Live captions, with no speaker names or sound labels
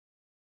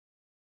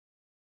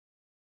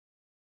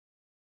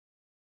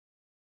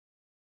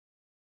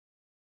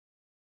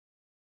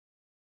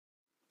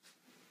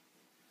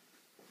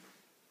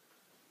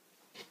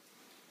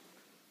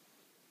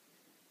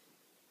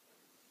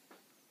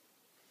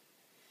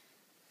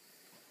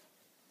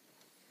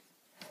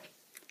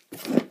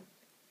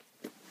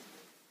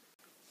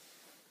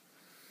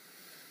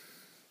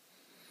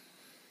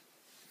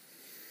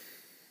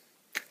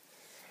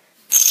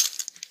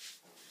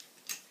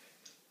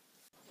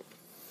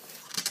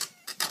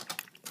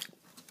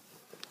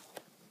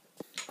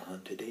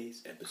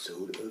today's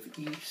episode of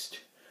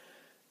East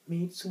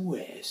Meets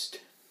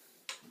West.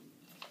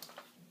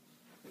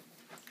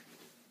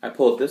 I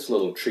pulled this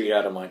little treat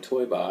out of my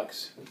toy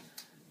box.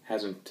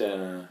 Haven't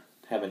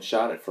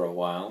shot it for a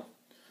while.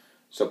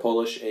 So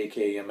Polish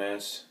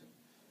AKMS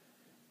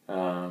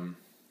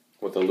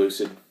with a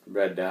lucid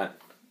red dot.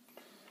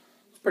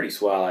 It's pretty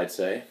swell, I'd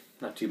say.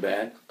 Not too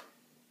bad.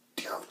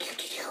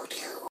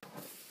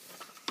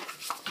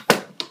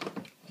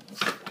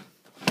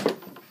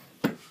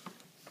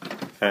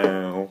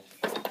 Ow.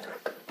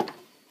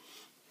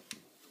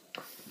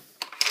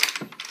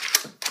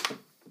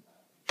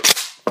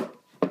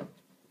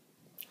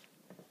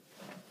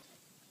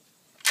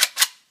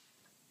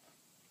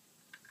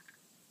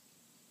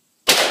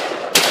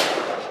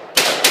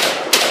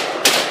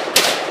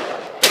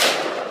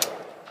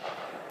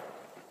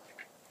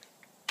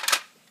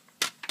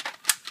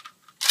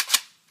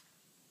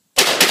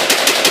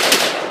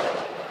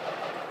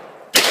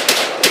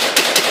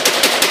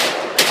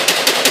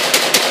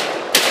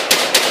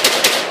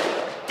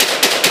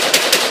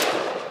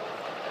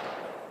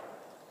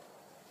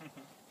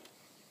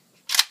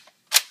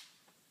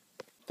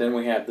 Then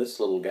we have this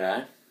little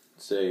guy.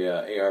 It's a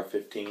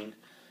AR-15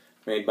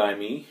 made by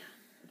me,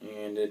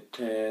 and it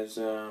has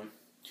a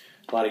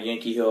lot of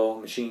Yankee Hill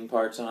machine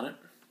parts on it.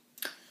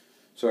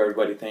 So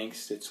everybody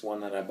thinks it's one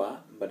that I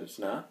bought, but it's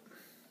not.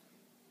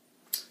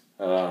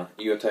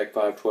 EOTech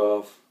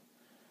 512,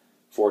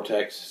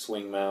 Vortex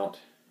swing mount,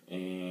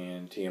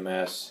 and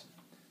TMS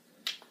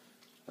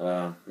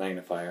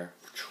magnifier.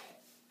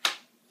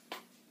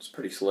 It's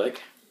pretty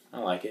slick. I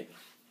like it.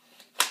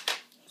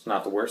 It's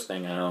not the worst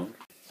thing I own.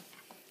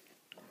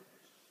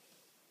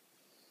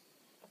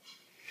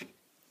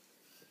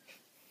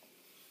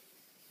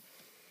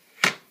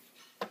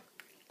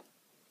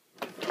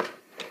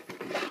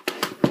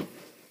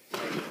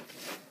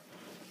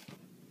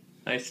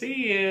 I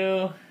see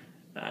you.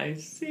 I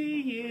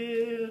see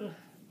you.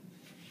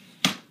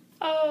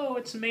 Oh,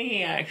 it's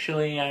me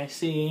actually. I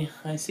see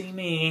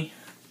me.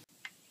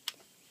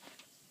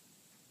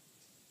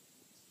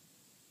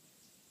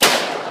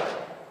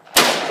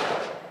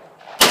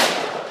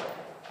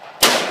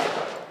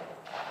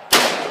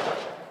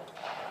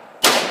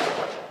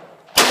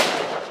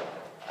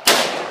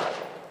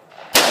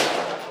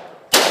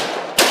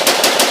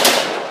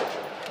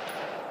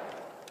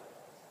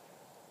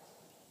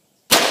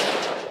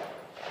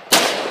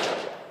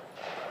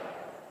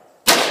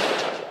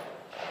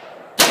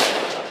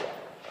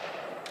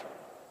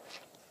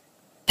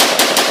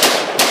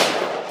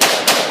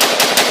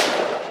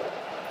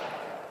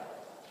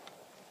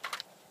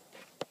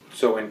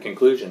 So in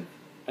conclusion,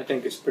 I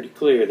think it's pretty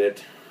clear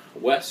that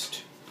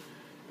West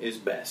is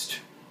best.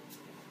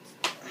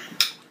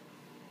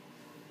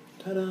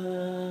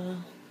 Ta-da!